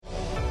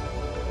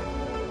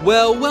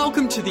Well,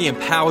 welcome to the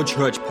Empower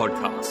Church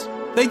podcast.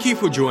 Thank you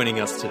for joining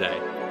us today.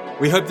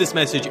 We hope this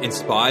message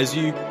inspires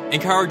you,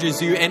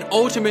 encourages you, and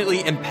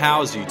ultimately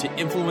empowers you to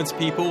influence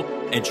people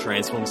and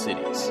transform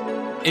cities.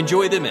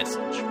 Enjoy the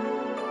message.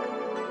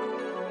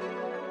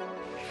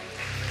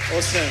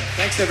 Awesome.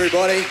 Thanks,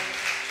 everybody.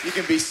 You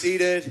can be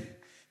seated.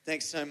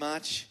 Thanks so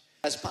much.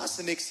 As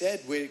Pastor Nick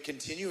said, we're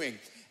continuing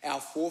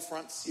our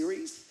Forefront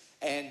series,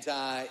 and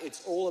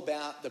it's all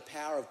about the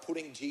power of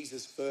putting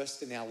Jesus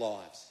first in our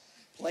lives.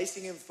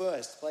 Placing him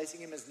first,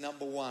 placing him as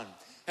number one.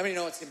 How many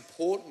know it's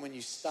important when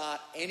you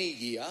start any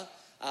year?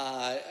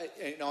 I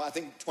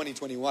think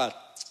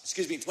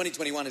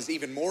 2021 is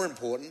even more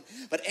important.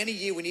 But any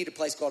year we need to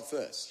place God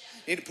first.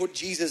 We need to put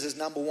Jesus as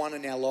number one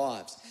in our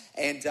lives.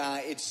 And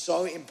it's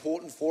so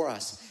important for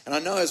us. And I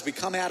know as we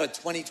come out of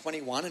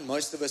 2021, and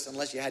most of us,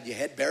 unless you had your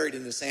head buried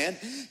in the sand,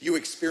 you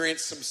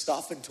experienced some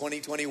stuff in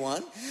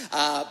 2021.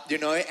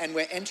 And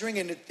we're entering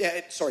into,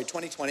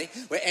 2020.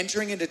 We're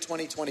entering into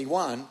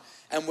 2021.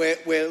 And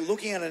we're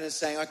looking at it and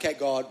saying, okay,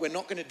 God, we're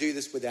not going to do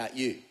this without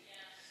you.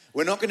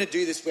 We're not going to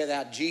do this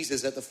without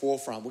Jesus at the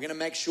forefront. We're going to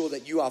make sure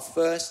that you are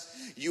first.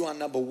 You are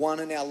number one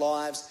in our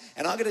lives.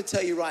 And I'm going to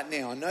tell you right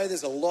now, I know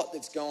there's a lot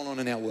that's going on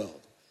in our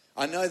world.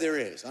 I know there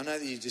is. I know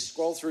that you just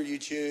scroll through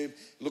YouTube,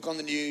 look on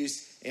the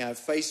news,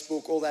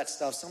 Facebook, all that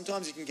stuff.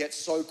 Sometimes you can get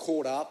so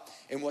caught up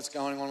in what's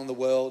going on in the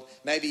world.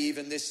 Maybe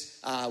even this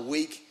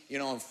week,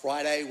 on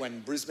Friday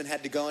when Brisbane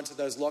had to go into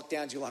those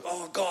lockdowns, you're like,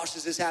 oh gosh,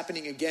 is this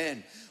happening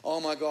again?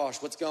 Oh my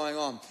gosh, what's going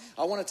on?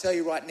 I want to tell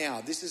you right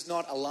now, this is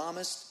not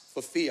alarmist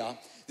for fear.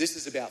 This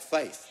is about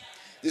faith.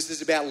 This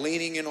is about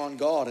leaning in on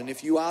God. And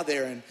if you are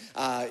there in,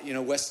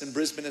 Western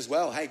Brisbane as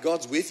well, hey,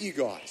 God's with you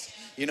guys.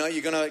 You're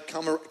going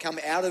to come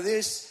out of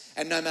this.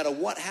 And no matter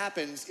what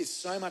happens, it's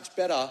so much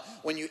better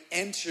when you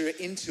enter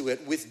into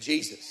it with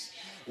Jesus,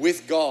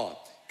 with God.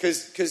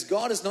 Because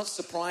God is not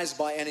surprised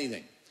by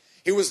anything.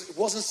 He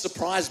wasn't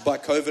surprised by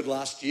COVID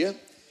last year.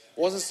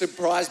 Wasn't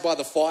surprised by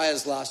the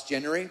fires last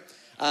January.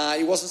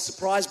 He wasn't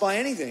surprised by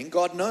anything.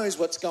 God knows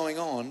what's going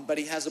on, but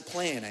he has a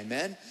plan,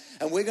 amen?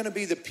 And we're going to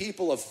be the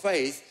people of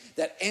faith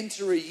that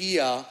enter a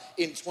year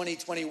in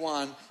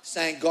 2021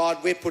 saying, God,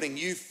 we're putting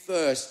you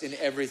first in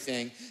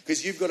everything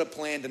because you've got a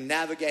plan to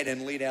navigate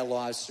and lead our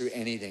lives through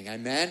anything,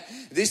 amen?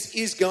 This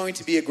is going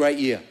to be a great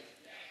year.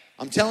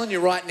 I'm telling you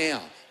right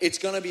now, it's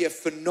going to be a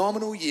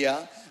phenomenal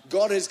year.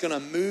 God is going to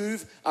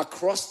move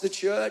across the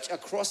church,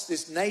 across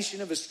this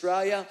nation of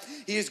Australia.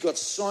 He has got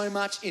so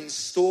much in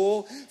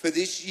store for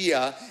this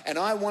year. And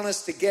I want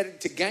us to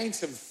gain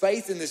some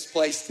faith in this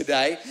place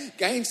today,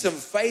 gain some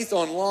faith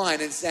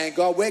online and saying,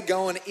 God, we're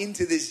going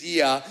into this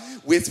year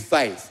with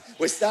faith.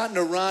 We're starting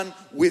to run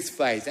with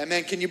faith.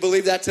 Amen. Can you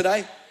believe that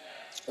today?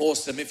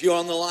 Awesome. If you're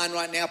on the line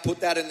right now, put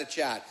that in the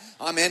chat.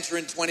 I'm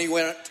entering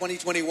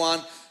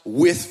 2021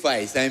 with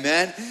faith.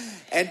 Amen.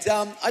 And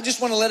I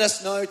just want to let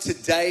us know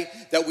today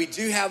that we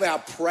do have our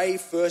Pray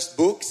First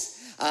books.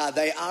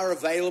 They are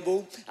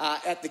available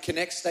at the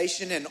Connect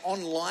station and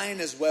online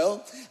as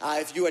well.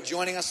 If you are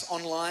joining us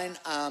online,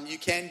 you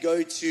can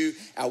go to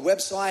our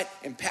website,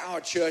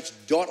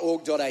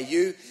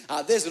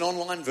 empowerchurch.org.au. There's an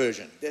online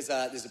version. There's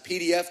a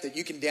PDF that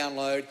you can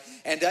download.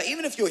 And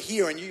even if you're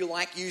here and you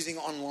like using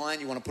online,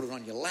 you want to put it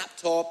on your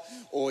laptop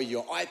or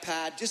your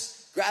iPad,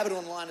 just grab it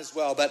online as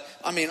well. But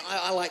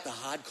I like the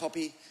hard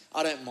copy.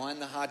 I don't mind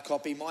the hard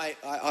copy.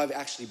 I've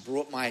actually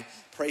brought my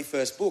Pray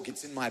First book.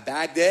 It's in my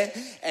bag there,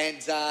 and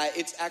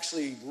it's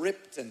actually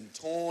ripped and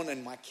torn.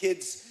 And my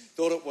kids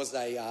thought it was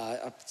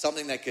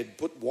something they could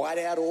put white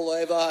out all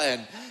over,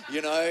 and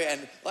I'm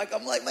like,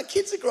 my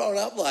kids are growing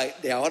up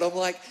like now, and I'm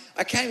like,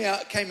 I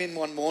came in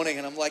one morning,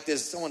 and I'm like,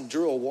 there's someone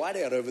drew a white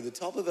out over the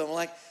top of it. I'm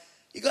like,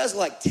 you guys are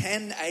like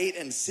 10, 8,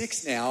 and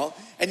 6 now,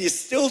 and you're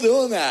still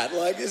doing that.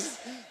 Like,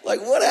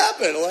 what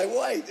happened? Like,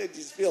 why? Did you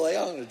just feel like,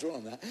 oh, I'm going to draw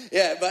on that?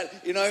 Yeah, but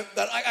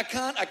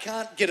I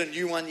can't get a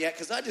new one yet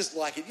because I just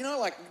like it.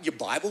 Like your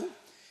Bible.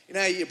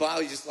 Your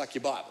Bible, you just like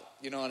your Bible.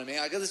 You know what I mean?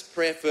 I got this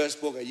Prayer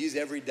First book I use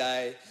every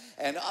day,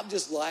 and I've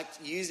just liked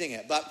using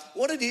it. But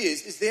what it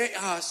is there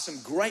are some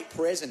great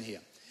prayers in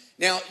here.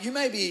 Now, you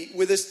may be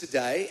with us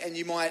today, and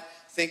you might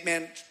think,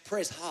 man,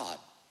 prayer's hard.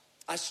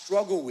 I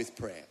struggle with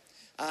prayer.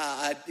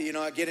 I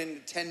get in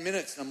 10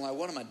 minutes and I'm like,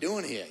 what am I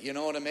doing here? You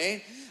know what I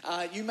mean?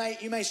 You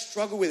may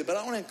struggle with it, but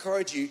I want to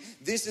encourage you.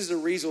 This is a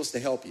resource to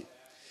help you.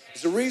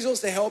 It's a resource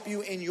to help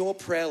you in your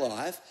prayer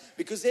life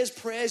because there's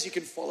prayers you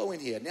can follow in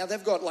here. Now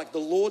they've got like the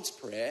Lord's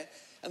Prayer,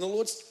 and the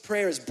Lord's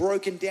Prayer is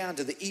broken down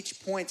to each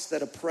points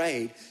that are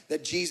prayed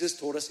that Jesus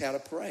taught us how to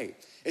pray.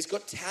 It's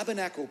got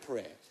tabernacle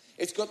prayer.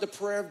 It's got the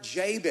prayer of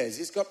Jabez.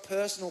 It's got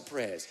personal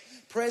prayers.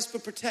 Prayers for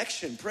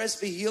protection, prayers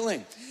for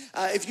healing.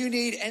 If you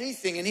need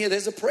anything in here,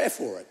 there's a prayer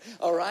for it,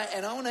 all right?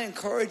 And I want to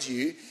encourage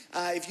you,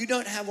 if you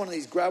don't have one of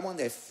these, grab one.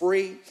 They're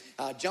free.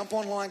 Jump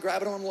online,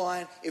 grab it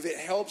online. If it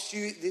helps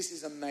you, this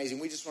is amazing.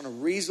 We just want to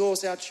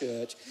resource our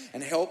church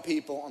and help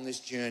people on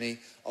this journey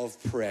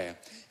of prayer.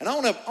 And I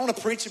want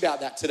to preach about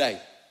that today.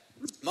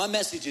 My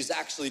message is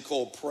actually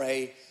called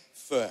Pray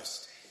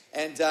First.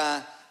 And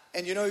I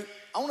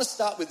want to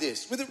start with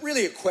this, with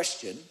really a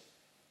question.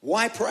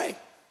 Why pray?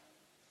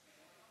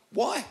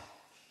 Why?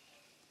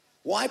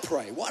 Why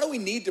pray? Why do we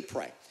need to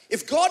pray?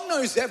 If God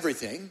knows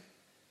everything,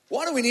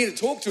 why do we need to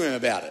talk to him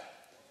about it?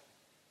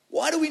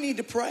 Why do we need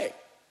to pray?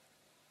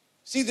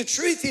 See, the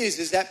truth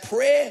is that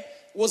prayer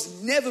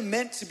was never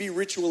meant to be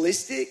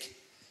ritualistic,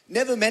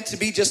 never meant to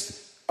be just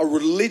a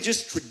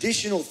religious,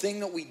 traditional thing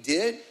that we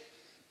did.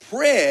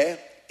 Prayer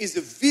is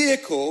a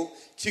vehicle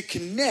to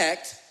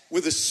connect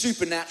with a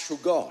supernatural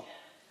God.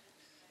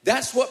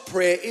 That's what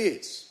prayer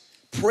is.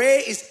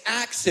 Prayer is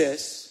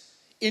access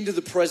into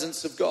the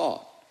presence of God.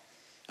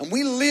 And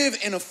we live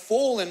in a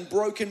fallen,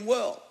 broken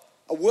world,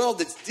 a world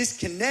that's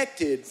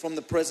disconnected from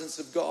the presence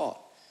of God.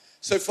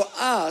 So for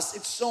us,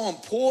 it's so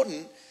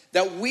important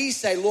that we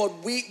say, Lord,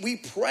 we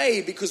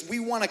pray because we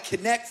want to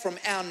connect from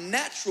our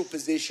natural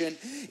position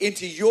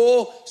into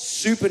your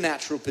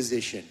supernatural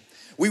position.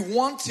 We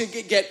want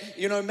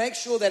to make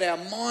sure that our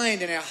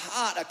mind and our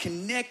heart are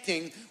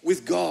connecting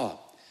with God.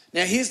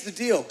 Now, here's the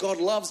deal. God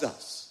loves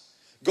us.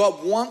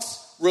 God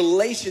wants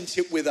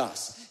relationship with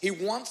us. He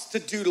wants to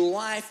do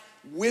life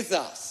with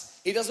us.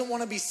 He doesn't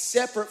want to be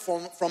separate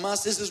from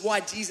us. This is why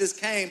Jesus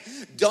came,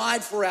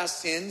 died for our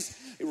sins,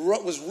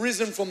 was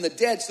risen from the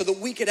dead so that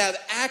we could have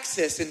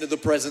access into the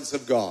presence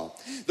of God.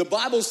 The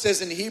Bible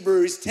says in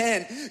Hebrews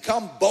 10,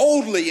 come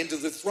boldly into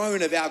the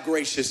throne of our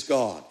gracious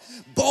God.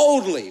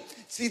 Boldly.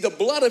 See, the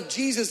blood of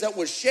Jesus that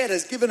was shed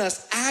has given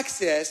us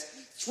access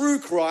through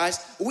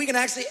Christ. We can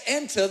actually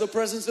enter the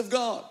presence of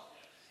God.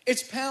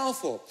 It's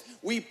powerful.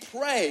 We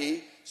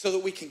pray so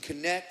that we can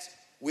connect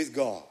with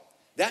God.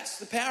 That's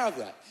the power of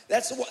that.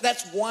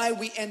 That's why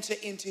we enter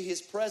into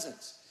his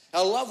presence.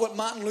 I love what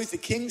Martin Luther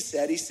King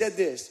said. He said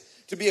this: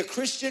 to be a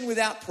Christian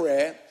without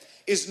prayer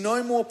is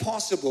no more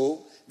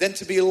possible than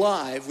to be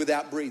alive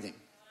without breathing.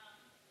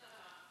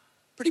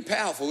 Pretty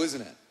powerful,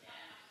 isn't it?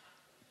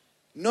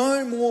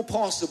 No more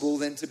possible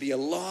than to be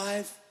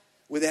alive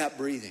without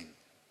breathing.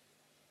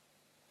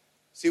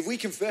 See, if we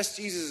confess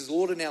Jesus as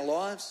Lord in our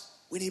lives,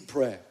 we need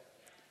prayer.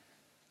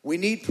 We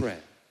need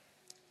prayer.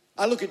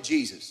 I look at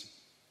Jesus.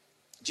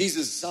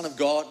 Jesus, the Son of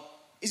God,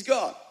 is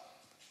God.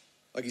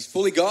 Like, he's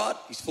fully God,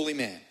 he's fully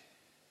man.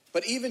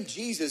 But even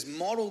Jesus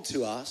modeled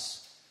to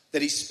us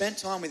that he spent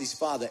time with his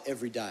Father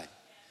every day.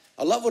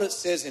 I love what it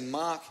says in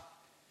Mark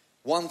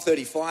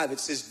 1:35. It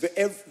says,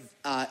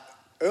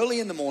 early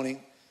in the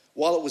morning,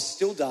 while it was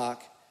still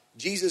dark,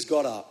 Jesus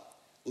got up,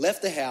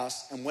 left the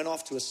house, and went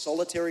off to a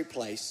solitary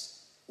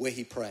place where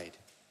he prayed.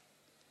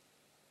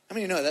 How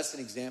many know that's an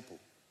example?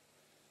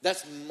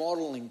 That's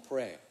modeling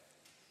prayer.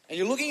 And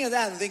you're looking at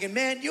that and thinking,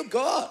 man, you're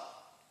God.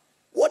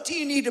 What do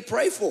you need to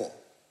pray for?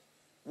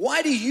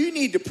 Why do you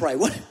need to pray?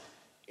 What?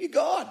 You're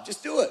God.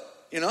 Just do it,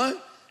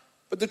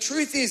 But the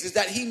truth is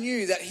that he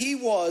knew that he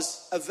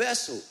was a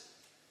vessel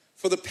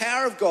for the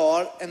power of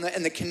God and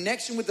the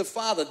connection with the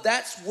Father.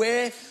 That's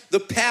where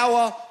the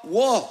power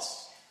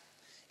was.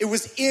 It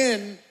was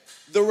in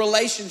the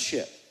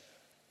relationship.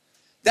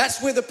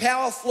 That's where the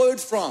power flowed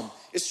from.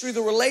 It's through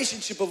the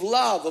relationship of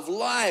love, of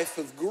life,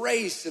 of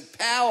grace, of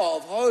power,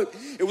 of hope.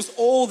 It was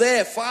all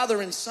there,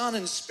 Father and Son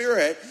and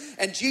Spirit.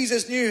 And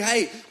Jesus knew,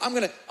 hey, I'm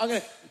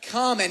gonna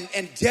come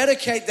and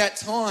dedicate that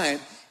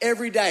time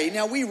every day.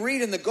 Now, we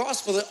read in the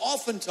gospel that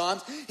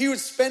oftentimes he would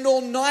spend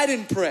all night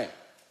in prayer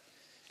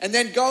and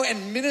then go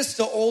and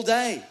minister all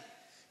day,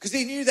 because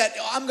he knew that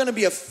I'm going to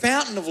be a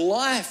fountain of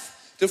life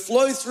to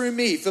flow through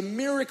me, for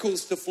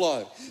miracles to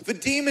flow, for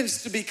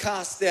demons to be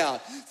cast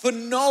out, for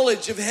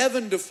knowledge of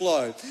heaven to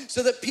flow,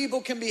 so that people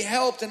can be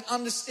helped and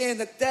understand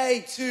that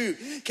they too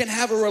can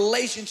have a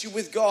relationship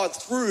with God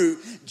through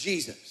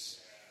Jesus.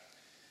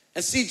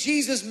 And see,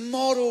 Jesus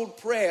modeled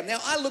prayer. Now,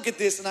 I look at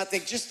this and I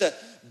think just a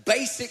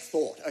basic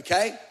thought,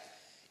 okay?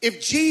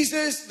 If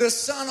Jesus, the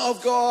Son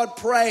of God,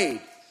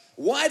 prayed,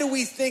 why do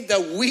we think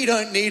that we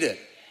don't need it?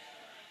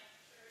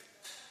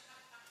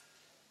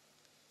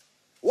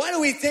 Why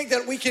do we think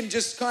that we can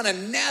just kind of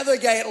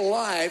navigate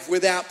life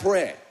without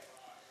prayer?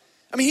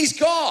 I mean, he's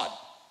God,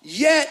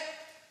 yet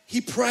he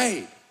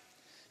prayed.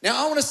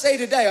 Now, I want to say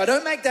today, I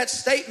don't make that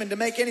statement to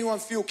make anyone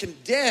feel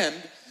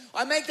condemned.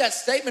 I make that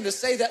statement to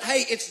say that,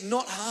 hey, it's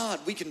not hard.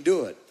 We can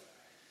do it.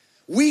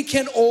 We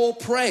can all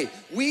pray.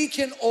 We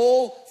can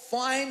all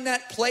find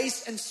that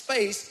place and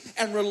space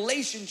and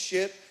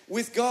relationship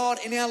with God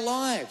in our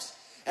lives.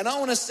 And I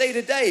want to say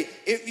today,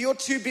 if you're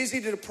too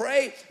busy to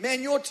pray,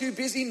 man, you're too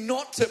busy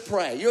not to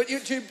pray.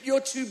 You're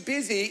too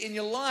busy in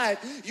your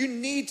life. You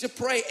need to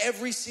pray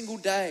every single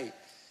day.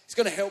 It's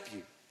going to help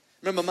you.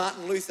 Remember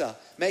Martin Luther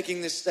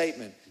making this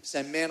statement,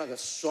 saying, man, I've got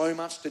so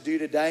much to do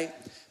today.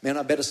 Man,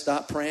 I better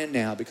start praying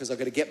now because I've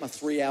got to get my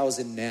 3 hours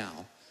in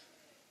now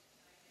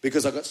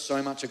because I've got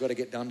so much I've got to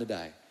get done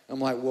today.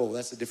 I'm like, whoa,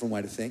 that's a different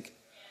way to think.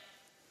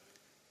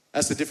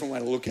 That's a different way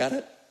to look at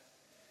it.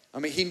 I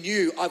mean, he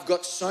knew, I've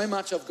got so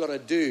much I've got to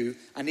do.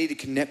 I need to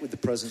connect with the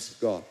presence of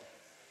God.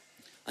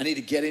 I need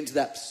to get into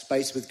that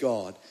space with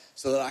God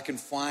so that I can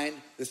find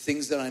the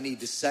things that I need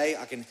to say.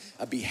 I can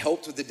be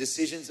helped with the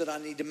decisions that I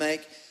need to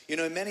make.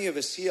 Many of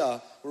us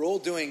here, we're all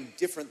doing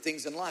different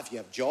things in life. You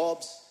have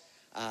jobs.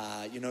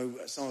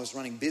 Some of us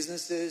running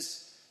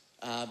businesses.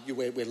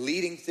 We're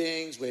leading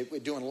things. We're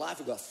doing life.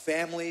 We've got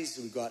families.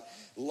 We've got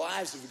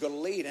lives that we've got to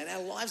lead. And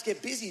our lives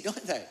get busy,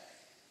 don't they?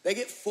 They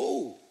get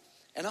full.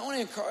 And I want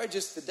to encourage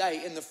us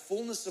today, in the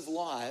fullness of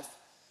life,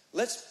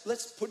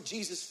 let's put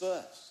Jesus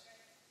first.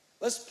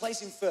 Let's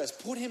place him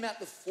first. Put him at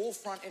the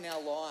forefront in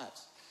our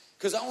lives.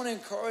 Because I want to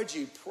encourage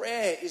you,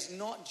 prayer is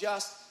not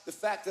just the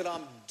fact that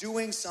I'm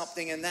doing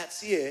something and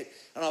that's it,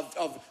 and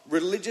I've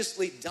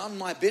religiously done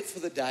my bit for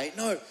the day.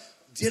 No,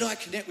 did I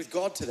connect with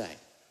God today?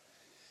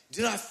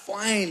 Did I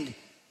find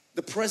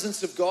the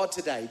presence of God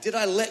today? Did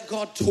I let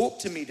God talk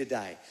to me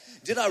today?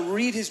 Did I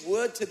read his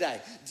word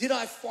today? Did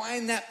I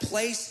find that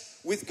place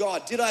with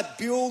God? Did I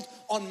build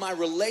on my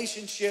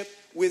relationship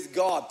with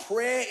God?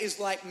 Prayer is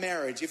like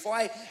marriage. If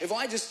I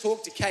just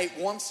talk to Kate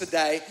once a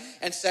day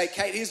and say,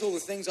 Kate, here's all the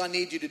things I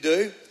need you to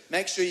do.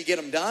 Make sure you get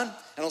them done,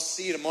 and I'll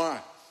see you tomorrow.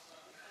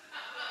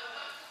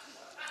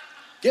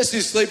 Guess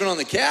who's sleeping on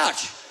the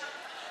couch?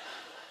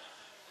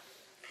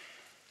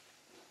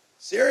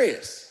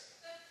 Serious.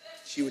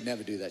 She would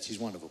never do that. She's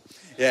wonderful.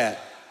 Yeah.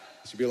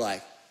 She'd be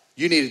like,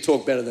 you need to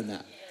talk better than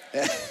that.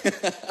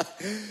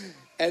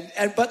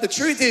 Yeah. But the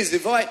truth is,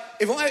 if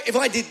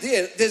I did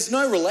this, there's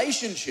no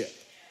relationship.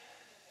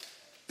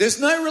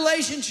 There's no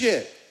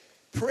relationship.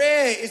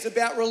 Prayer is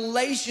about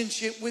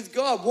relationship with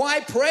God. Why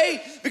pray?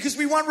 Because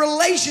we want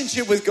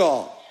relationship with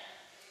God.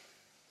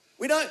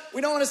 We don't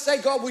want to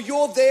say, God, well,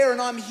 you're there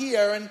and I'm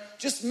here, and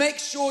just make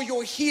sure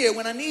you're here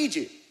when I need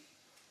you.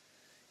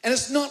 And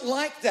it's not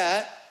like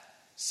that.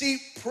 See,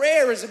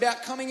 prayer is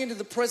about coming into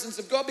the presence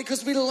of God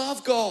because we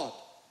love God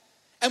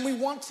and we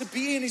want to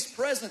be in his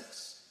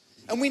presence.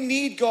 And we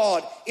need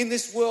God in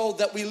this world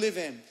that we live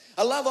in.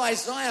 I love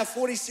Isaiah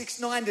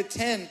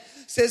 46:9-10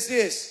 says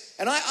this,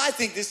 and I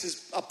think this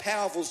is a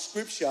powerful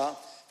scripture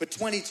for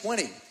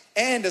 2020.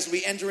 And as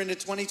we enter into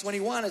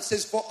 2021, it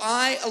says, for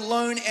I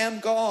alone am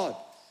God.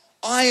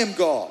 I am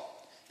God,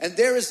 and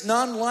there is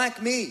none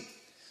like me.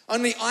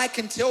 Only I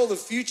can tell the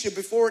future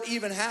before it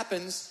even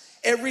happens.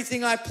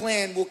 Everything I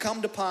plan will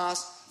come to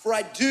pass, for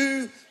I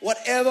do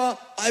whatever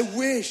I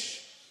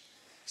wish.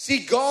 See,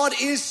 God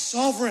is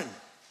sovereign.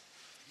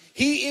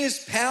 He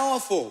is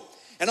powerful.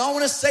 And I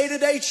want to say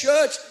today,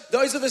 church,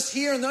 those of us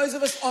here and those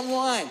of us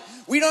online,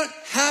 we don't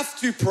have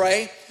to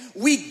pray.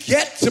 We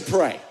get to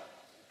pray.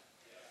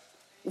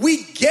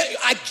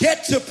 I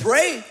get to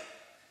pray.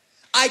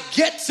 I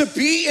get to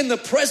be in the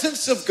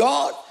presence of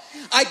God.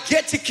 I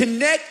get to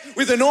connect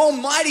with an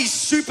almighty,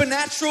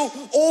 supernatural,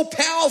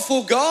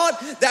 all-powerful God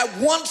that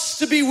wants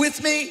to be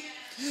with me,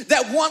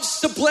 that wants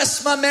to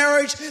bless my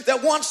marriage,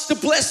 that wants to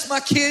bless my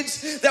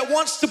kids, that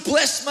wants to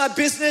bless my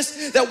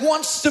business, that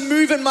wants to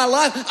move in my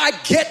life. I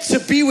get to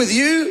be with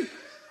you.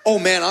 Oh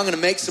man, I'm going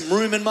to make some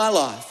room in my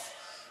life,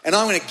 and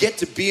I'm going to get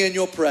to be in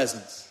your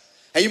presence.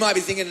 Hey, you might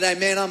be thinking today,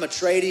 man, I'm a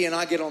tradie and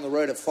I get on the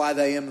road at 5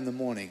 a.m. in the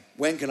morning.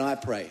 When can I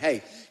pray?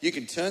 Hey, you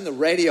can turn the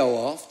radio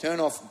off, turn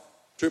off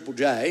Triple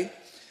J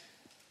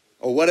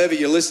or whatever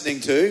you're listening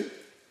to,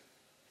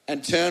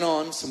 and turn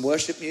on some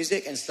worship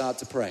music and start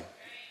to pray.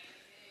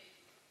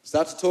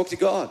 Start to talk to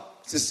God.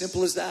 It's as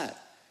simple as that.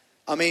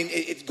 I mean,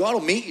 God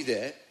will meet you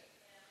there.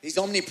 He's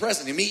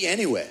omnipresent. He'll meet you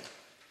anywhere.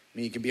 I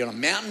mean, you can be on a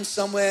mountain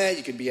somewhere.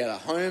 You can be at a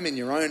home in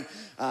your own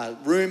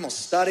room or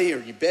study or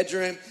in your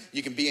bedroom.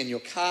 You can be in your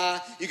car.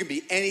 You can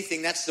be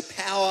anything. That's the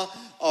power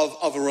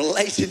of a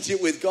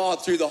relationship with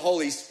God through the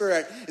Holy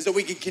Spirit, is that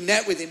we can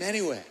connect with him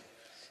anywhere.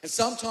 And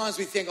sometimes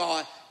we think,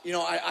 I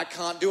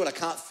can't do it. I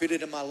can't fit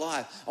it in my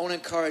life. I want to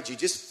encourage you,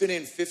 just fit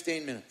in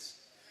 15 minutes.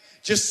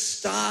 Just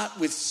start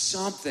with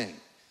something.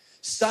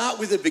 Start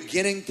with a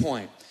beginning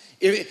point.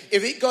 If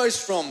it goes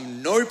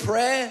from no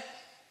prayer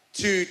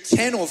to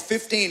 10 or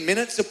 15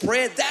 minutes of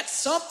prayer, that's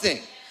something.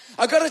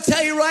 I've got to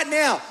tell you right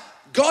now,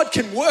 God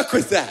can work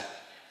with that.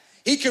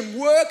 He can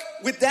work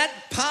with that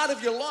part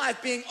of your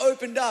life being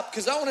opened up.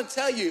 Because I want to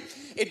tell you,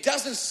 it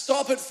doesn't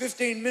stop at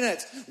 15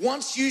 minutes.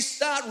 Once you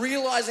start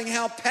realizing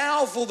how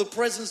powerful the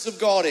presence of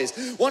God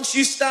is, once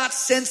you start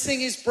sensing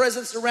his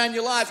presence around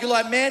your life, you're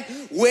like, man,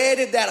 where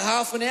did that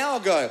half an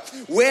hour go?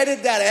 Where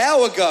did that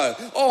hour go?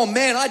 Oh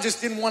man, I just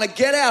didn't want to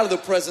get out of the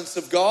presence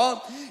of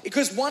God.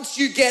 Because once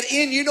you get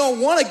in, you don't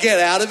want to get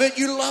out of it.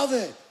 You love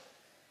it.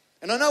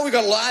 And I know we've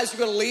got lives, we've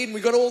got to lead, and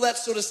we've got all that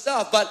sort of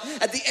stuff. But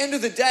at the end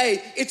of the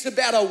day, it's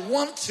about a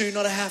want to,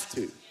 not a have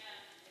to.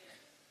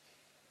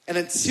 And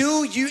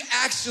until you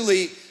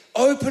actually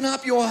open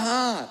up your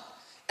heart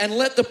and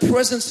let the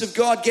presence of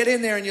God get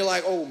in there, and you're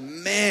like, oh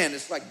man,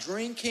 it's like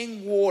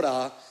drinking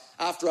water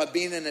after I've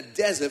been in a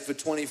desert for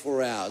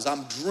 24 hours.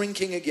 I'm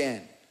drinking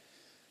again.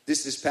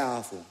 This is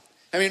powerful.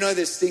 And we know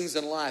there's things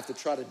in life that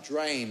try to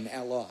drain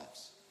our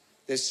lives.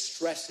 There's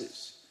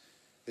stresses.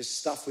 There's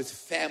stuff with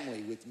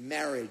family, with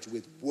marriage,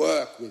 with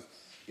work,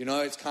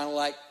 it's kind of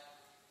like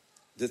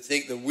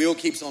the wheel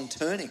keeps on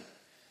turning,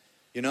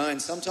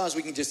 and sometimes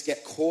we can just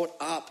get caught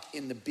up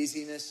in the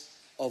busyness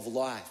of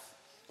life.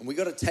 And we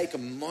got to take a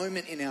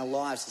moment in our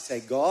lives to say,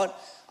 God,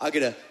 I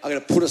got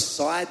to put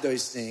aside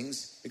those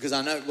things, because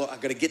I know, look, I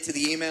got to get to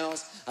the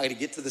emails. I got to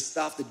get to the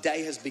stuff. The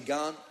day has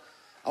begun.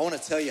 I want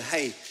to tell you,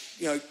 hey,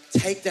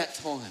 take that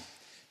time.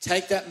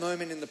 Take that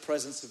moment in the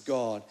presence of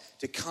God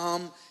to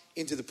come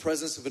into the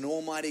presence of an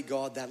almighty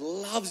God that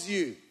loves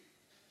you.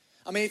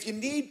 I mean, if you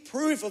need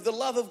proof of the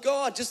love of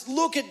God, just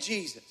look at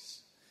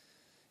Jesus.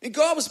 And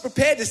God was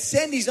prepared to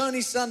send his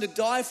only son to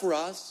die for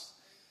us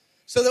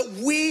so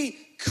that we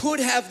could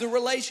have the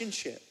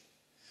relationship,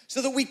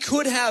 so that we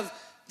could have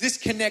this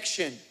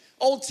connection.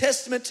 Old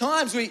Testament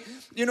times,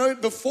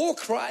 before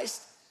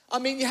Christ, I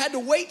mean, you had to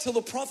wait till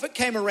the prophet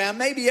came around,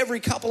 maybe every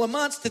couple of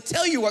months, to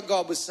tell you what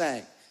God was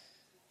saying.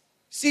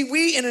 See,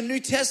 we in a New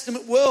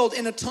Testament world,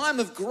 in a time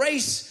of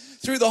grace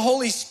through the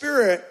Holy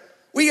Spirit,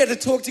 we get to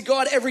talk to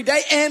God every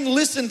day and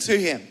listen to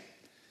him.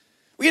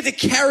 We get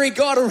to carry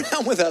God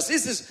around with us.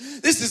 This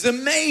is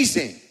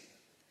amazing.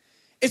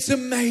 It's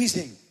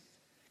amazing.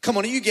 Come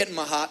on, are you getting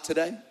my heart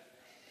today?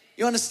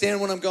 You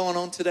understand what I'm going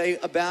on today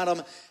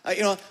about?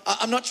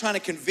 I'm not trying to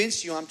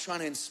convince you. I'm trying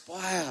to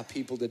inspire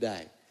people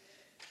today.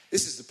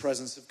 This is the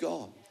presence of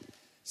God.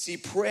 See,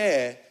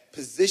 prayer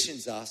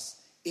positions us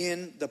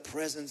in the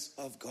presence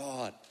of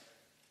God.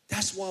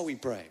 That's why we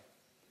pray.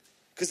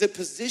 Because it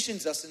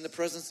positions us in the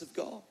presence of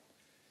God.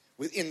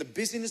 Within the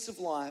busyness of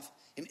life,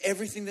 in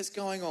everything that's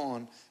going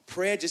on,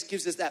 prayer just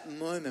gives us that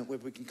moment where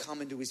we can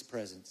come into his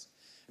presence.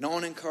 And I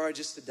want to encourage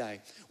us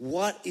today.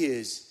 What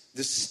is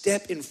the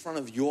step in front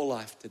of your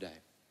life today?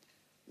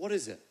 What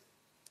is it?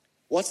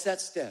 What's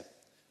that step?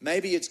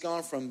 Maybe it's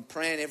gone from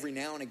praying every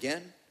now and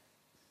again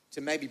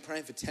to maybe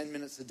praying for 10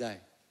 minutes a day.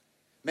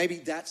 Maybe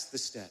that's the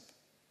step.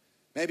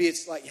 Maybe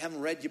it's like you haven't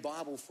read your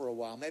Bible for a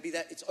while. Maybe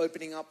that it's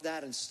opening up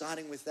that and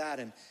starting with that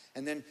and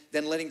then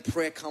letting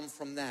prayer come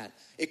from that.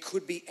 It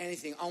could be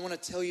anything. I want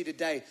to tell you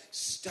today,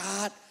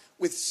 start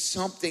with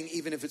something,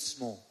 even if it's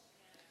small.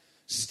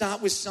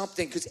 Start with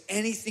something, because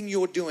anything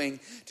you're doing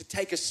to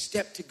take a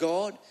step to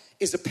God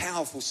is a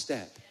powerful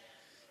step.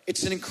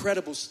 It's an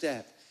incredible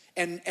step.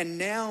 And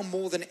now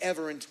more than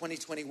ever in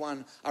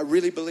 2021, I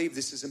really believe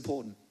this is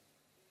important.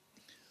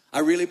 I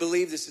really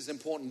believe this is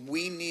important.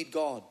 We need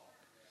God.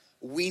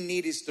 We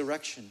need his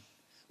direction.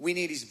 We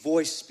need his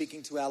voice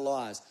speaking to our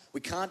lives.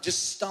 We can't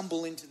just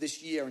stumble into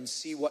this year and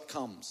see what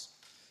comes.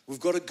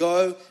 We've got to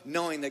go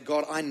knowing that,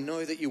 God, I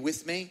know that you're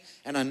with me,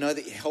 and I know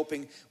that you're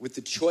helping with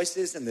the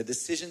choices and the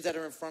decisions that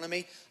are in front of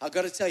me. I've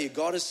got to tell you,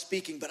 God is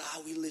speaking, but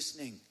are we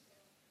listening?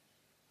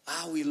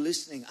 Are we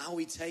listening? Are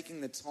we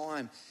taking the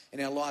time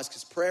in our lives?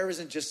 Because prayer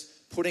isn't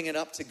just putting it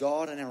up to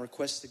God and our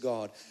requests to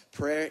God.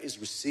 Prayer is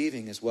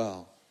receiving as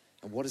well.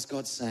 And what is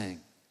God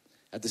saying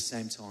at the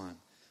same time?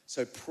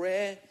 So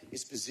prayer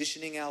is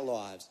positioning our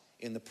lives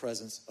in the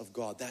presence of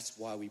God. That's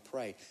why we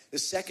pray. The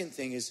second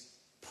thing is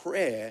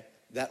prayer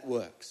that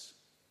works.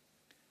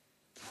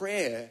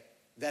 Prayer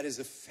that is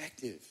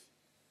effective.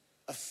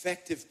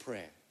 Effective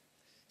prayer.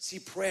 See,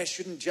 prayer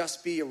shouldn't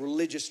just be a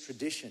religious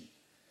tradition.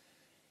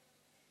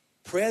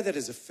 Prayer that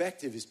is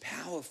effective is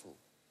powerful.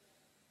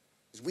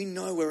 Because we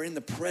know we're in the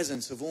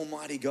presence of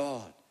Almighty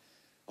God.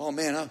 Oh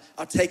man,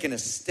 I've taken a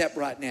step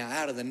right now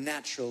out of the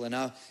natural,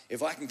 and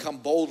if I can come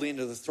boldly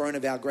into the throne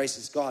of our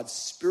gracious God,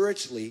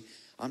 spiritually,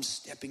 I'm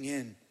stepping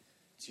in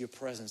to your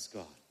presence,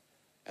 God,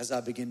 as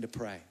I begin to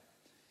pray.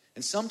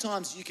 And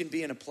sometimes you can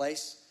be in a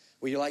place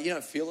where you're like, you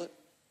don't feel it.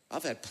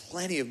 I've had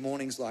plenty of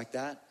mornings like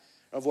that.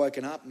 I've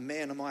woken up, and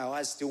man, my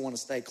eyes still want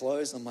to stay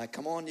closed. I'm like,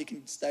 come on, you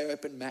can stay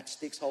open,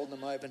 matchsticks, holding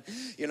them open,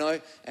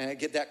 and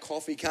get that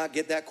coffee, can't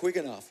get that quick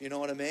enough, you know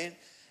what I mean?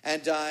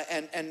 And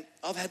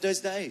I've had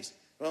those days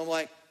where I'm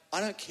like, I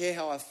don't care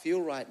how I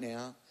feel right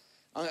now.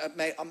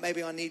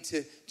 Maybe I need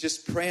to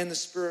just pray in the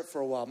Spirit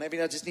for a while.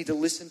 Maybe I just need to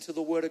listen to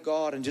the Word of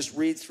God and just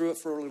read through it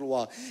for a little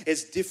while.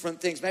 It's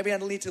different things. Maybe I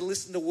need to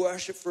listen to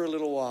worship for a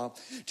little while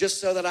just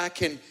so that I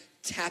can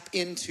tap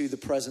into the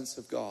presence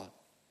of God.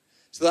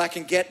 So that I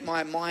can get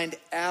my mind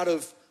out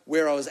of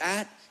where I was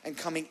at and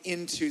coming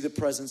into the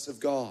presence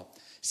of God.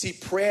 See,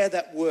 prayer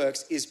that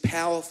works is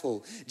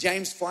powerful.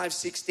 James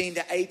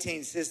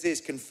 5:16-18 says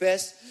this: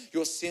 confess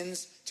your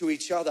sins to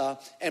each other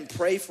and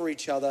pray for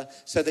each other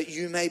so that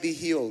you may be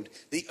healed.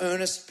 The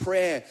earnest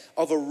prayer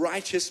of a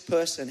righteous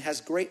person has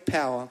great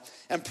power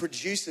and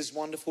produces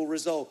wonderful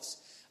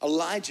results.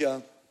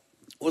 Elijah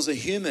was a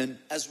human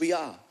as we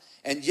are,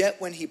 and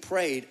yet when he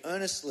prayed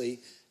earnestly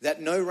that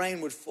no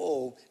rain would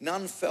fall,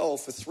 none fell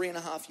for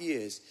 3.5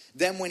 years.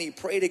 Then when he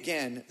prayed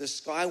again, the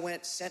sky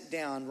sent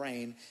down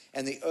rain,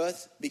 and the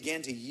earth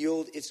began to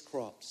yield its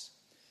crops.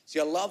 See,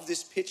 I love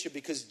this picture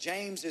because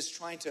James is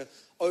trying to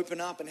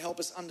open up and help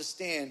us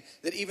understand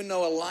that even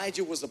though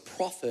Elijah was a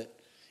prophet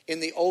in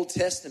the Old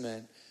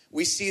Testament,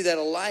 we see that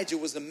Elijah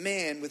was a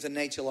man with a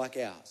nature like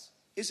ours.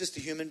 He's just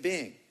a human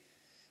being.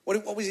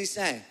 What was he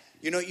saying?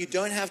 You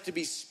don't have to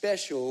be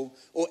special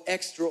or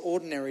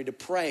extraordinary to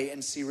pray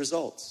and see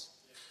results.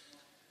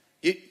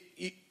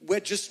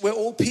 We're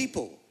all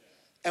people,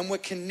 and we're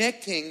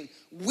connecting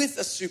with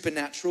a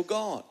supernatural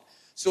God.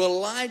 So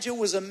Elijah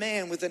was a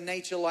man with a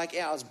nature like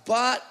ours,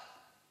 but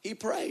he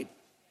prayed.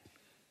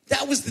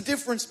 That was the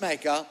difference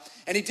maker.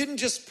 And he didn't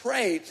just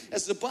pray,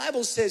 as the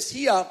Bible says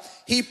here,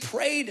 he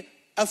prayed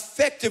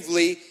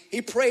effectively,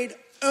 he prayed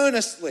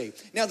earnestly.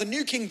 Now the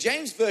New King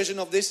James Version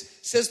of this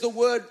says the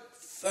word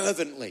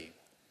fervently.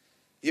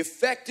 The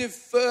effective,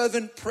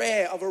 fervent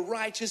prayer of a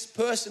righteous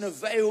person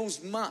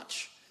avails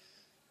much.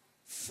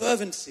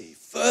 Fervency,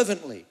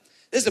 fervently.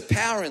 There's a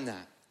power in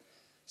that.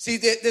 See,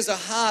 there's a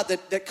heart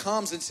that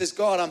comes and says,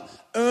 God, I'm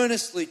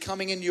earnestly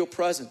coming into your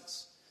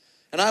presence.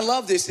 And I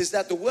love this, is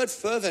that the word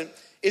fervent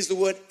is the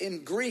word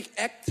in Greek,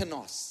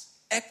 ektenos.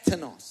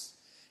 Ektenos.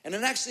 And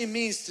it actually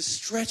means to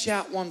stretch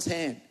out one's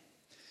hand.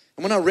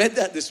 And when I read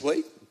that this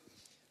week,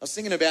 I was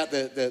thinking about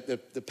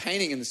the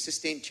painting in the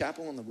Sistine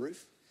Chapel on the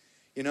roof.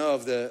 You know,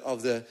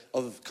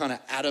 of kind of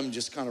Adam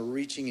just kind of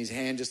reaching his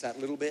hand just that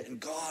little bit, and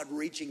God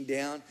reaching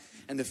down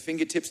and the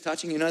fingertips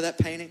touching. You know that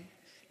painting?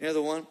 You know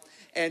the one?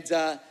 And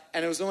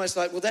it was almost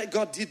like, well, that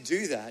God did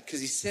do that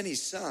because he sent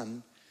his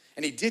son,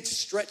 and he did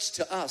stretch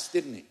to us,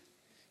 didn't he?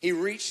 He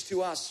reached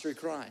to us through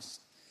Christ.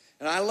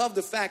 And I love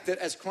the fact that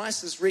as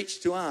Christ has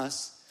reached to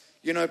us,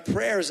 you know,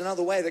 prayer is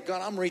another way that,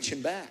 God, I'm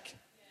reaching back.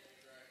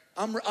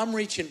 I'm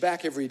reaching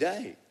back every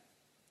day.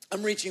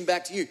 I'm reaching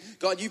back to you.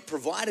 God, you've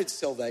provided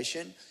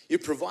salvation.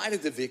 You've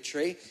provided the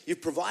victory.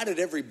 You've provided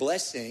every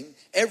blessing,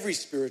 every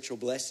spiritual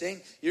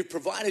blessing. You've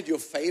provided your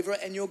favor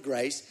and your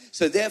grace.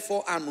 So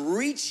therefore, I'm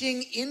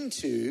reaching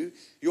into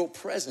your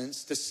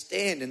presence to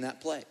stand in that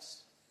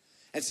place.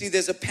 And see,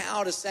 there's a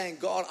power to saying,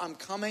 God, I'm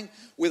coming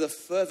with a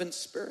fervent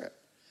spirit.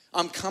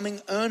 I'm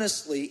coming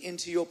earnestly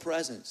into your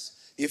presence.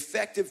 The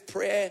effective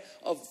prayer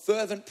of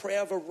fervent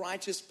prayer of a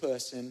righteous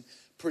person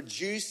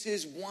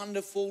produces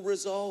wonderful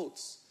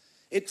results.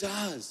 It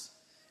does.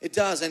 It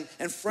does.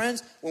 And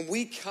friends, when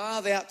we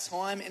carve out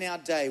time in our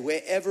day,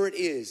 wherever it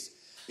is,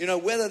 you know,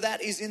 whether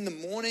that is in the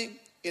morning,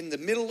 in the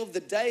middle of the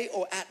day,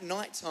 or at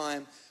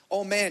nighttime,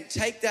 oh man,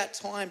 take that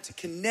time to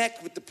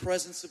connect with the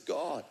presence of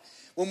God.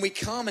 When we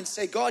come and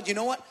say, God, you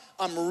know what?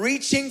 I'm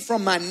reaching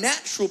from my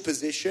natural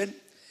position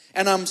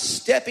and I'm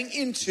stepping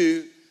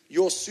into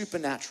your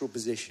supernatural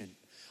position.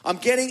 I'm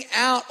getting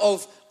out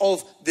of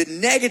the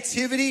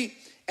negativity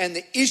and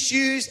the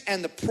issues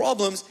and the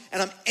problems,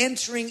 and I'm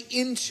entering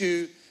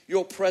into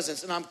your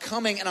presence, and I'm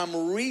coming and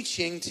I'm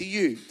reaching to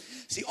you.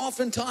 See,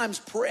 oftentimes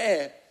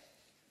prayer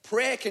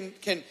can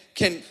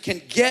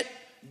get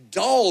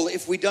dull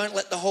if we don't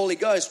let the Holy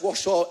Ghost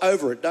wash all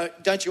over it.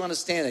 Don't you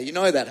understand that? You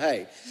know that,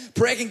 hey?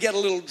 Prayer can get a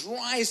little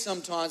dry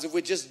sometimes if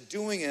we're just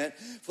doing it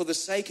for the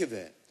sake of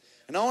it.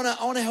 And I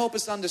want to help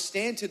us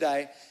understand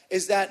today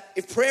is that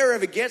if prayer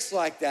ever gets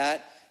like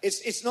that,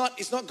 it's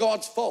not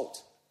God's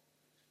fault.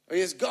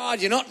 Because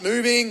God, you're not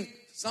moving.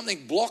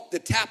 Something blocked the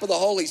tap of the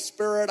Holy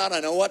Spirit. I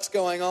don't know what's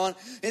going on.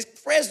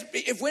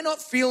 If we're not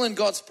feeling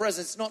God's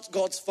presence, it's not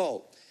God's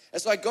fault.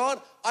 It's like,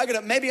 God,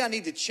 maybe I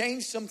need to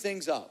change some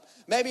things up.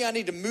 Maybe I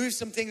need to move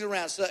some things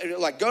around. So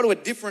like go to a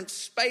different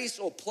space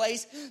or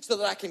place so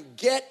that I can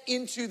get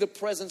into the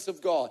presence of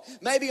God.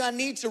 Maybe I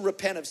need to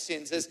repent of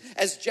sins.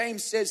 As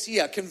James says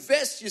here,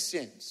 confess your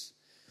sins.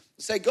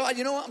 Say, God,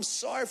 you know what? I'm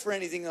sorry for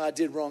anything that I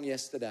did wrong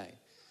yesterday.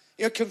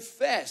 You know,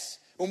 confess.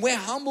 When we're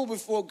humble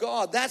before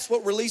God, that's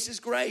what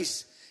releases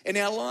grace in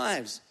our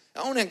lives.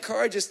 I want to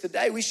encourage us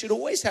today. We should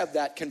always have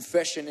that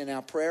confession in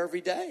our prayer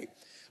every day.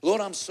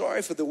 Lord, I'm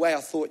sorry for the way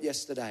I thought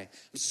yesterday.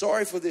 I'm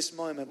sorry for this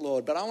moment,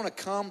 Lord. But I want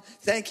to come.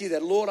 Thank you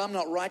that, Lord, I'm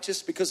not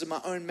righteous because of my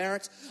own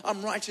merits.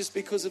 I'm righteous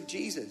because of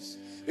Jesus.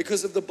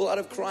 Because of the blood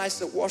of Christ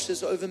that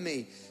washes over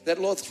me. That,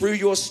 Lord, through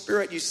your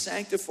Spirit, you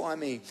sanctify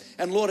me.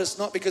 And, Lord, it's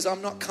not because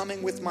I'm not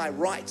coming with my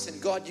rights. And,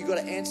 God, you got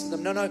to answer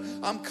them. No,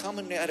 I'm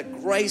coming out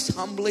of grace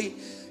humbly.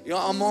 You know,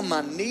 I'm on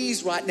my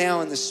knees right now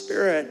in the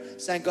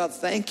Spirit saying, God,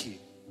 thank you.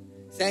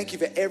 Thank you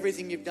for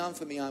everything you've done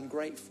for me. I'm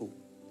grateful.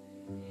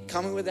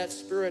 Coming with that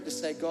Spirit to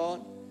say,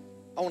 God,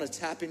 I want to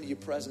tap into your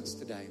presence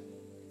today.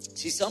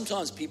 See,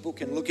 sometimes people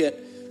can look at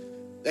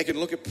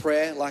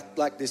prayer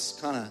like this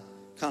kind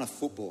of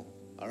football,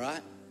 all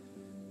right?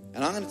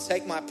 And I'm going to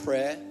take my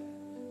prayer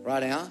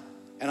right now,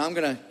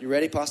 and you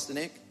ready, Pastor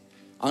Nick?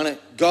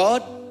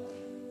 God,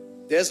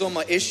 there's all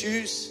my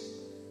issues.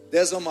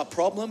 There's all my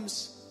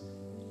problems.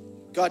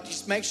 God,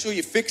 just make sure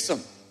you fix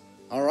them,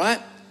 all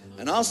right?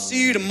 And I'll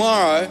see you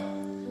tomorrow,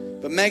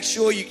 but make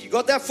sure you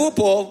got that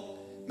football.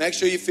 Make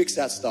sure you fix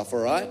that stuff, all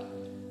right?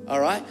 All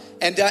right?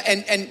 And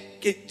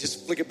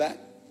just flick it back.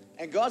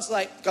 And God's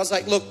like,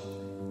 look,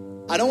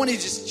 I don't want you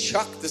to just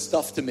chuck the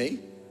stuff to me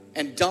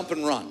and dump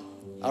and run,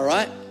 all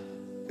right?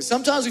 Because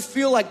sometimes we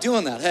feel like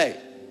doing that. Hey,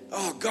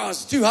 oh, God,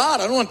 it's too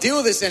hard. I don't want to deal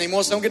with this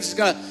anymore, so I'm just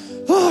going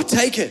to,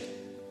 take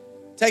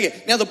it. Take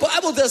it. Now, the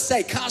Bible does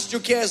say, cast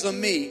your cares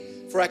on me,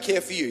 for I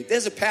care for you.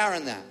 There's a power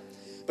in that.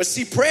 But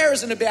see, prayer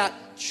isn't about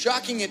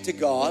chucking it to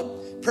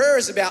God. Prayer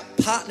is about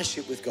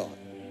partnership with God.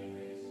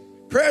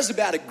 Prayer is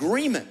about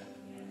agreement.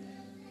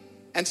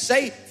 And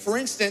say, for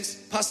instance,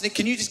 Pastor Nick,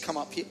 can you just come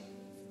up here?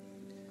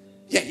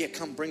 Yeah,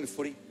 come bring the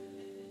footy.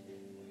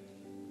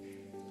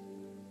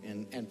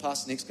 And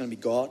Pastor Nick's going to be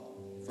God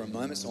for a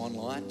moment, so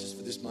online, just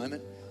for this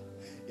moment.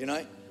 You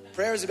know,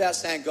 prayer is about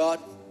saying, God,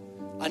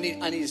 I need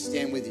to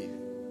stand with you.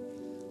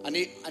 I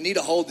need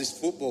to hold this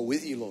football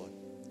with you, Lord.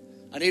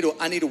 I need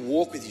to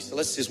walk with you. So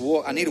let's just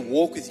walk. I need to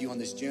walk with you on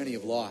this journey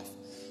of life.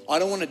 I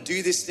don't want to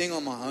do this thing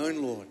on my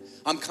own, Lord.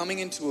 I'm coming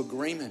into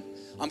agreement.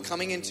 I'm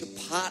coming into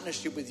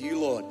partnership with you,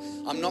 Lord.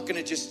 I'm not going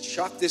to just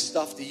chuck this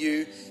stuff to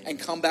you and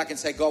come back and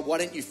say, God, why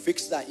didn't you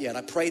fix that yet?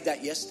 I prayed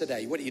that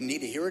yesterday. What, do you need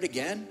to hear it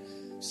again?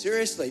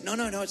 Seriously? No.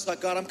 It's like,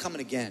 God, I'm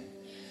coming again.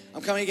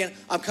 I'm coming again.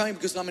 I'm coming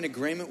because I'm in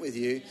agreement with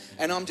you.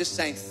 And I'm just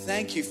saying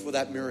thank you for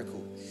that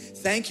miracle.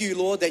 Thank you,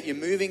 Lord, that you're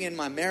moving in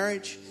my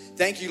marriage.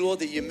 Thank you, Lord,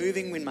 that you're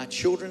moving in my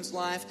children's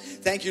life.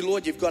 Thank you,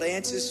 Lord, you've got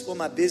answers for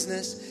my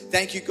business.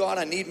 Thank you, God,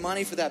 I need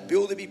money for that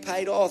bill to be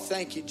paid. Oh,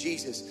 thank you,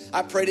 Jesus.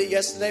 I prayed it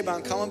yesterday, but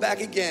I'm coming back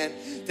again.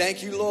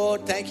 Thank you,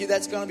 Lord. Thank you,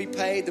 that's going to be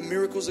paid. The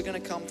miracles are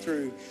going to come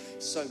through.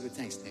 So good.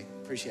 Thanks, Nick.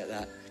 Appreciate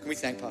that. Can we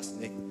thank Pastor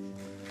Nick?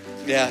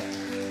 Yeah.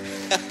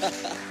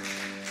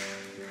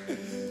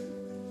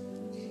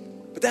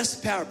 But that's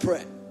the power of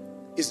prayer,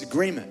 is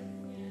agreement.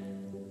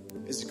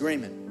 Is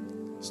agreement.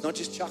 It's not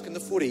just chucking the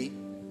footy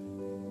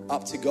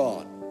up to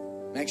God.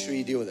 Make sure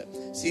you deal with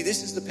it. See,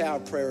 this is the power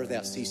of prayer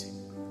without ceasing.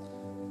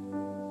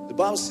 The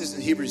Bible says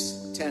in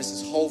Hebrews 10, it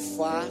says, hold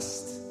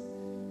fast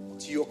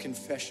to your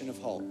confession of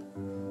hope.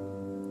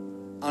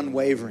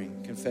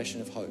 Unwavering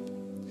confession of hope.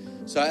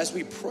 So as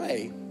we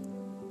pray,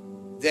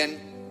 then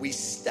we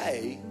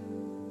stay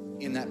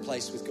in that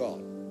place with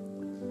God.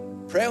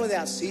 Prayer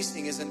without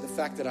ceasing isn't the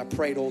fact that I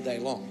prayed all day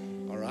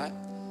long, all right?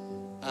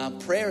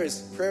 Prayer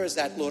is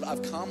that, Lord,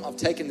 I've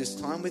taken this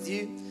time with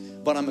you,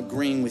 but I'm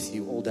agreeing with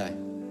you all day.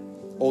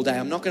 All day.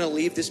 I'm not going to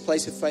leave this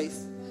place of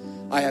faith.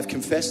 I have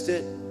confessed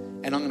it,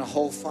 and I'm going to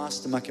hold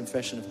fast to my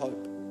confession of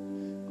hope.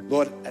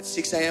 Lord, at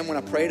 6 a.m. when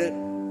I prayed it,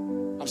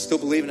 I'm still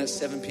believing it at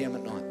 7 p.m.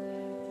 at night.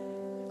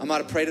 I might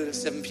have prayed it at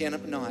 7 p.m.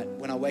 at night.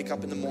 When I wake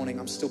up in the morning,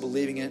 I'm still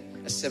believing it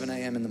at 7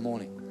 a.m. in the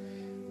morning.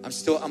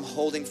 I'm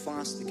holding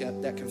fast to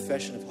that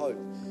confession of hope.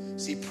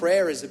 See,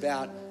 prayer is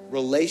about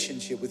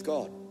relationship with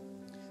God.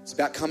 It's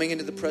about coming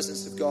into the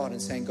presence of God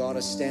and saying, God, I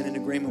stand in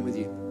agreement with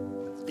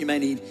you. You may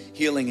need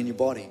healing in your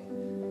body.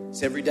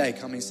 It's every day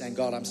coming and saying,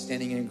 God, I'm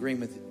standing in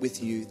agreement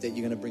with you that you're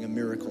going to bring a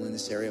miracle in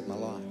this area of my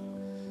life.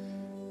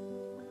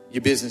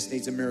 Your business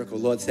needs a miracle.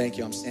 Lord, thank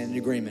you. I'm standing in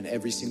agreement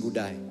every single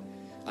day.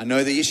 I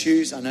know the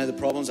issues. I know the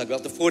problems. I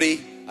got the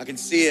footy. I can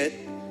see it.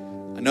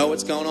 I know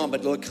what's going on.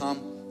 But Lord,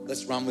 come.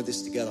 Let's run with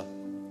this together.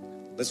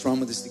 Let's run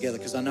with this together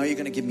because I know you're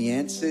going to give me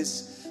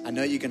answers. I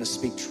know you're going to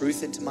speak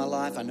truth into my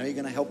life. I know you're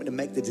going to help me to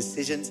make the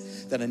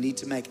decisions that I need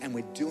to make. And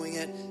we're doing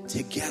it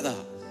together.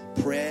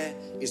 Prayer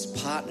is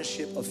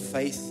partnership of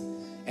faith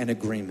and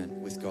agreement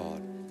with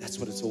God. That's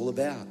what it's all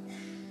about.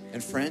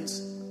 And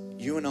friends,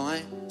 you and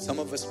I, some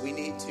of us, we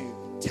need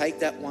to take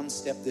that one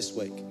step this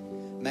week.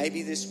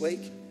 Maybe this week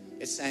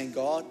it's saying,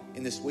 God,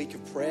 in this week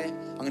of prayer,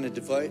 I'm going to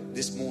devote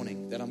this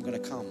morning that I'm going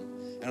to come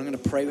and I'm going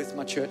to pray with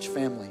my church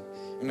family.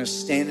 I'm going to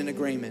stand in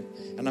agreement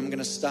and I'm going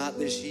to start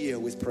this year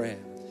with prayer.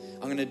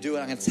 I'm going to do it.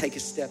 I'm going to take a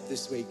step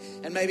this week.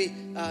 And maybe,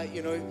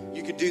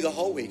 you could do the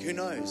whole week. Who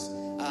knows?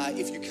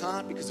 If you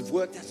can't because of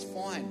work, that's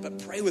fine. But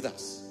pray with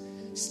us.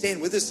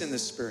 Stand with us in the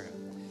Spirit.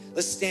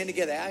 Let's stand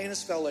together. Our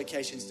Innisfail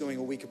location is doing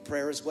a week of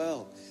prayer as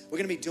well. We're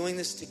going to be doing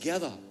this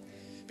together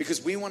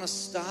because we want to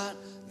start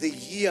the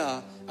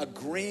year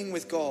agreeing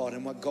with God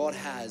and what God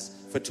has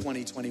for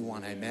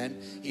 2021.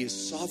 Amen. He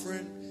is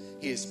sovereign.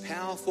 He is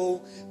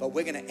powerful. But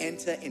we're going to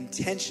enter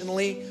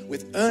intentionally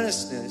with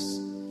earnestness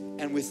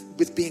and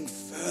with being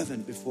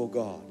fervent before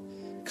God,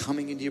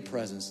 coming into your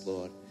presence,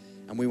 Lord.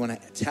 And we want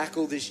to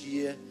tackle this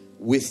year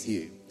with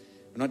you.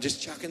 We're not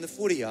just chucking the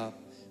footy up.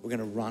 We're going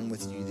to run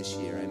with you this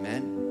year.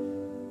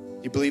 Amen.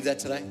 You believe that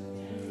today?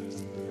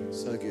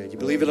 So good. You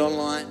believe it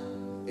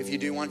online? If you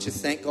do, why don't you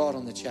thank God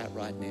on the chat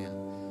right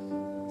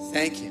now?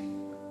 Thank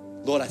Him.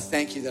 Lord, I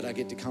thank you that I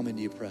get to come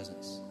into your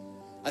presence.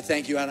 I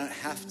thank you I don't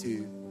have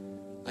to.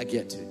 I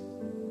get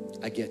to.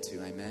 I get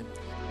to. Amen.